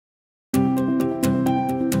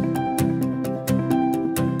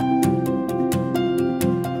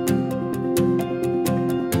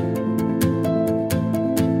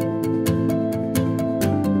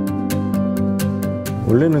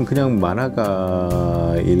원래는 그냥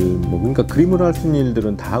만화가 그러니까 그림으로 할 수 있는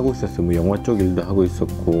일들은 다 하고 있었어요. 뭐 영화 쪽 일도 하고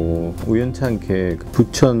있었고, 우연치 않게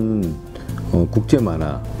부천 국제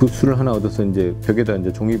만화 부스를 하나 얻어서 이제 벽에다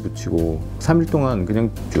이제 종이 붙이고 3일 동안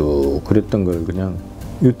그냥 쭉 그렸던 걸 그냥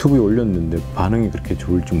유튜브에 올렸는데 반응이 그렇게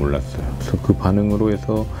좋을 줄 몰랐어요. 그래서 그 반응으로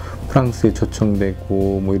해서 프랑스에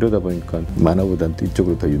초청되고 뭐 이러다 보니까 만화보다는 또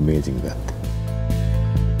이쪽으로 더 유명해진 것 같아요.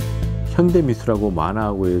 현대미술하고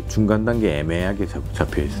만화하고의 중간 단계 애매하게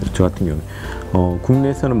잡혀 있어요. 저 같은 경우는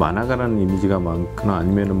국내에서는 만화가라는 이미지가 많거나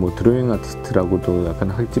아니면은 뭐 드로잉 아티스트라고도 약간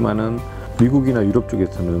하지만은 미국이나 유럽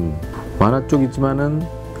쪽에서는 만화 쪽이지만은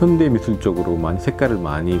현대미술 쪽으로 많이 색깔을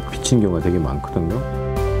많이 비친 경우가 되게 많거든요.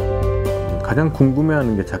 가장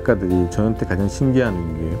궁금해하는 게 작가들이 저한테 가장 신기한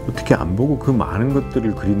게 어떻게 안 보고 그 많은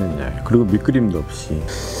것들을 그리느냐, 그리고 밑그림도 없이.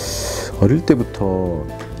 어릴 때부터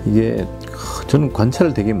이게 저는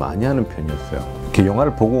관찰을 되게 많이 하는 편이었어요. 이렇게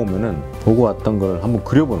영화를 보고 오면은 보고 왔던 걸 한번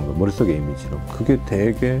그려보는 거예요. 머릿속에 이미지로. 그게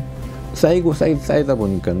되게 쌓이다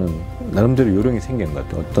보니까는 나름대로 요령이 생긴 것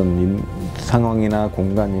같아요. 어떤 상황이나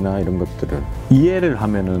공간이나 이런 것들을 이해를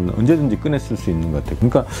하면은 언제든지 꺼냈을 수 있는 것 같아요.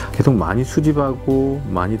 그러니까 계속 많이 수집하고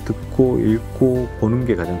많이 듣고 읽고 보는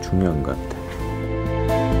게 가장 중요한 것 같아요.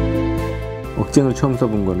 억쟁을 처음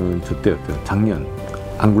써본 거는 저 때였어요. 작년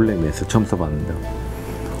앙굴레메에서 처음 써봤는데,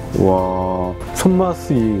 와,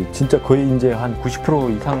 손맛이 진짜 거의 이제 한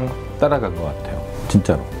 90% 이상 따라간 것 같아요.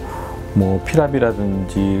 진짜로. 뭐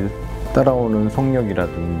피랍이라든지 따라오는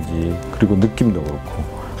속력이라든지, 그리고 느낌도 그렇고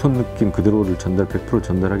손 느낌 그대로를 100%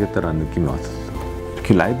 전달하겠다라는 느낌이 왔었어.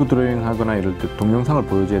 이렇게 라이브 드로잉 하거나 이럴 때 동영상을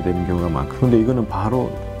보여줘야 되는 경우가 많고, 근데 이거는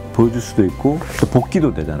바로 보여줄 수도 있고 또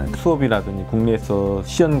복기도 되잖아요. 수업이라든지 국내에서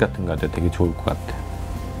시연 같은 거 할 때 되게 좋을 것 같아요.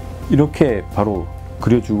 이렇게 바로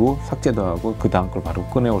그려주고 삭제도 하고 그 다음 걸 바로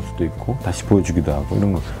꺼내올 수도 있고 다시 보여주기도 하고,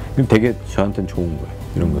 이런 거 되게 저한테는 좋은 거예요.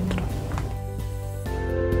 이런 것들은.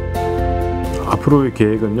 앞으로의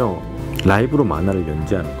계획은요, 라이브로 만화를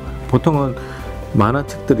연재하는 거예요. 보통은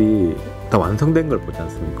만화책들이 다 완성된 걸 보지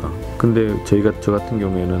않습니까? 근데 저 같은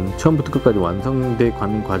경우에는 처음부터 끝까지 완성돼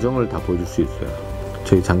가는 과정을 다 보여줄 수 있어요.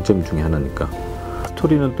 저희 장점 중에 하나니까.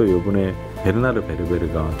 스토리는 또 요번에 베르나르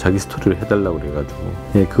베르베르가 자기 스토리를 해달라고 그래가지고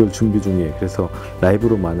그걸 준비 중이에요. 그래서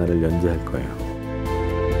라이브로 만화를 연재할 거예요.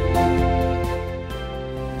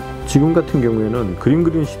 지금 같은 경우에는 그림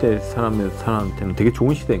그리는 시대 사람한테는 되게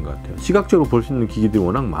좋은 시대인 것 같아요. 시각적으로 볼 수 있는 기기들이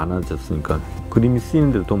워낙 많아졌으니까 그림이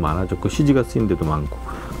쓰이는 데도 많아졌고 CG가 쓰이는 데도 많고,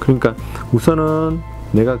 그러니까 우선은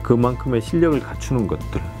내가 그만큼의 실력을 갖추는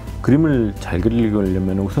것들, 그림을 잘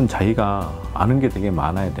그리려면 우선 자기가 아는 게 되게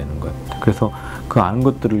많아야 되는 것 같아요. 그래서 그 아는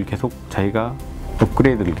것들을 계속 자기가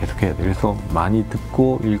업그레이드를 계속 해야 돼요. 그래서 많이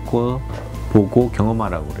듣고 읽고 보고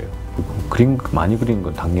경험하라고 그래요. 그리고 그림 많이 그리는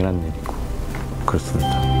건 당연한 일이고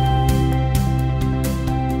그렇습니다.